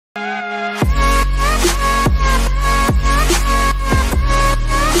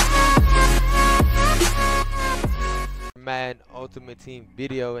Ultimate Team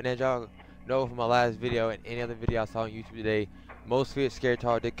video. And as y'all know from my last video and any other video I saw on YouTube today, Most Feared Scary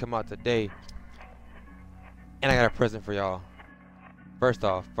Tower did come out today. And I got a present for y'all. First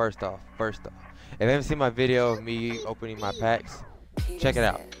off, if you haven't seen my video of me opening my packs, check it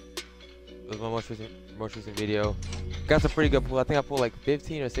out. It was my most recent video. Got some pretty good pull. I think I pulled like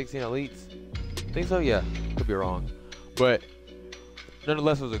 15 or 16 elites. I think so, yeah. Could be wrong. But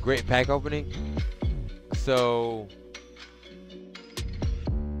nonetheless, it was a great pack opening. So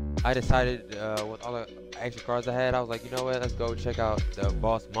I decided with all the extra cards I had, I was like, you know what, let's go check out the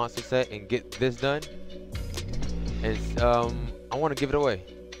Boss Monster set and get this done. And I want to give it away.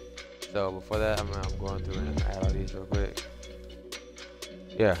 So before that, I'm going through and add all these real quick.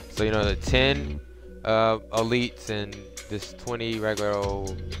 Yeah, so you know the 10 elites and this 20 regular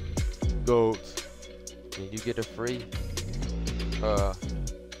old goats. And you get a free, not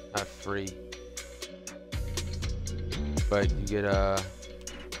free, but you get a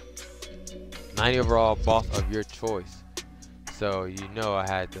 90 overall boss of your choice. So you know I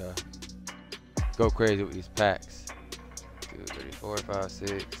had to go crazy with these packs. 2, 3, 4, 5,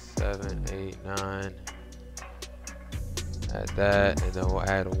 6, 7, 8, 9. Add that, and then we'll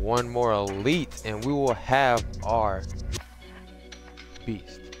add one more elite, and we will have our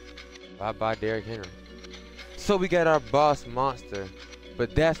beast. Bye bye, Derrick Henry. So we got our boss monster,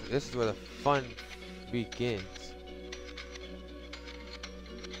 but this is where the fun begins.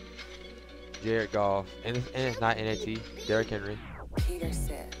 Jared Goff, and it's not NAT. Derrick Henry.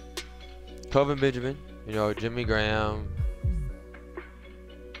 Kelvin Benjamin, you know, Jimmy Graham,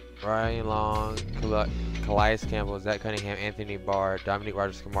 Ryan Long, Calais Campbell, Zach Cunningham, Anthony Barr, Dominique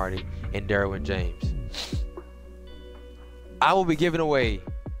Rodgers-Cromartie, and Derwin James. I will be giving away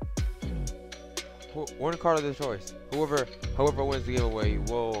one card of their choice. Whoever wins the giveaway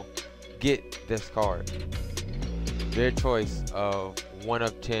will get this card. Their choice of 1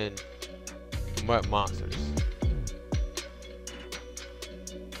 of 10 mud monsters.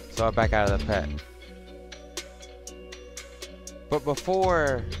 So I back out of the pack. But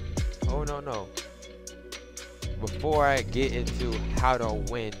before, oh no. Before I get into how to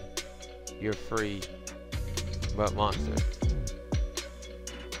win your free mud monster,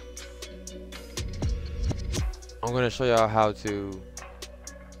 I'm gonna show y'all how to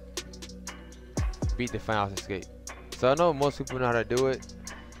beat the Funhouse Escape. So I know most people know how to do it.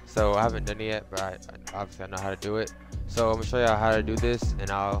 So I haven't done it yet, but obviously I know how to do it. So I'm gonna show y'all how to do this, and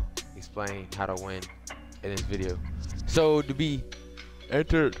I'll explain how to win in this video. So to be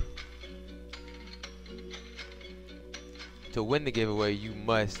entered to win the giveaway, you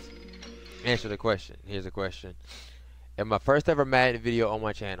must answer the question. Here's the question. In my first ever Madden video on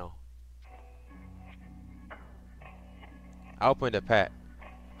my channel, I opened a pack.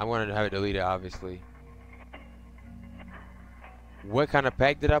 I'm going to have it deleted, obviously. What kind of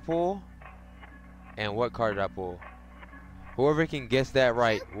pack did I pull? And what card did I pull? Whoever can guess that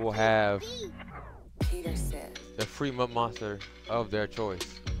right will have the free mud monster of their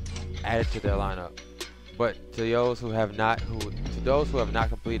choice added to their lineup. But to those who have not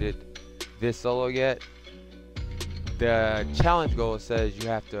completed this solo yet, the challenge goal says you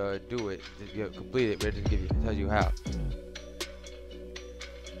have to do it, complete it, but it tells you how.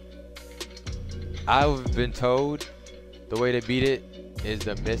 I've been told the way to beat it is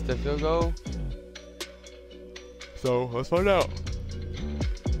to miss the field goal. So let's find out.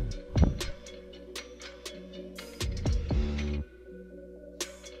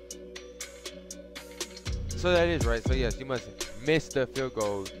 So that is right. So yes, you must miss the field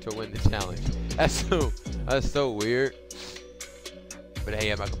goal to win the challenge. That's so weird. But hey,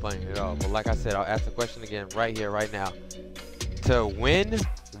 I'm not complaining at all. But like I said, I'll ask the question again right here, right now. To win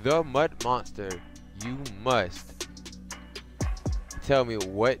the mud monster, you must tell me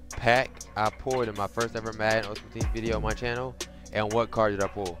what pack I pulled in my first ever Madden Ultimate Team video on my channel, and what card did I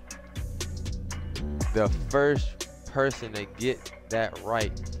pull. The first person to get that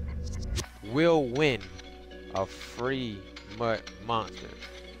right will win a free mud monster.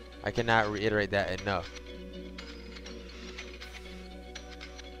 I cannot reiterate that enough.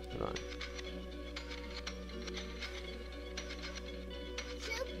 Hold on.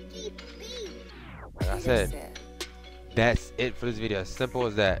 Like I said, that's it for this video. As simple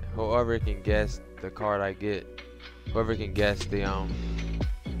as that. Whoever can guess the card I get, whoever can guess the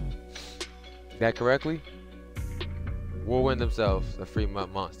that correctly, will win themselves a free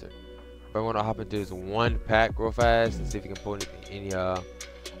mud monster. But I want to hop into this one pack real fast and see if you can pull any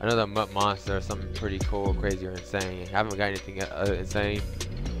another mud monster or something pretty cool, crazy, or insane. I haven't got anything insane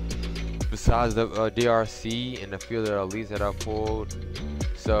besides the DRC and a few of the elites that I pulled.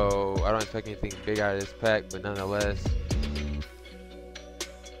 So I don't expect anything big out of this pack, but nonetheless,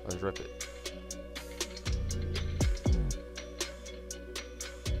 Let's rip it.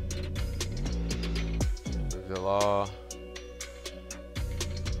 Reveal all.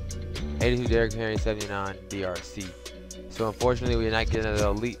 82 Derrick Henry, 79 DRC. So unfortunately, we're not getting the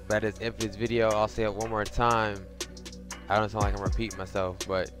elite. That is it for this video. I'll say it one more time. I don't sound like I'm repeating myself,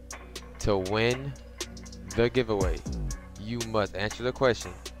 but to win the giveaway, you must answer the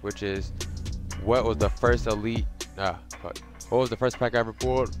question, which is, what was the first elite? What was the first pack I ever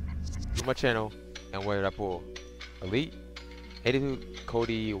pulled from my channel, and where did I pull? Elite 82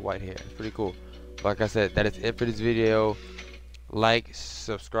 Cody Whitehair. It's pretty cool. Like I said, that is it for this video. Like,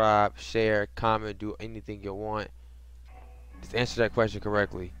 subscribe, share, comment, do anything you want. Just answer that question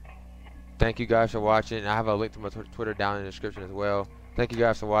correctly. Thank you guys for watching. I have a link to my Twitter down in the description as well. Thank you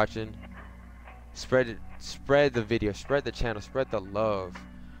guys for watching. Spread the video, spread the channel, spread the love.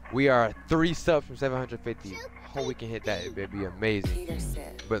 We are 3 subs from 750. Hope we can hit that. It'd be amazing.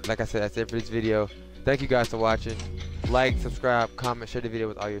 But like I said, that's it for this video. Thank you guys for watching. Like, subscribe, comment, share the video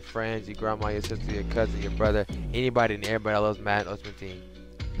with all your friends, your grandma, your sister, your cousin, your brother, anybody and everybody that loves Madden Ultimate Team.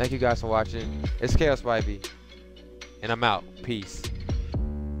 Thank you guys for watching. It's Chaos Spivey, and I'm out. Peace.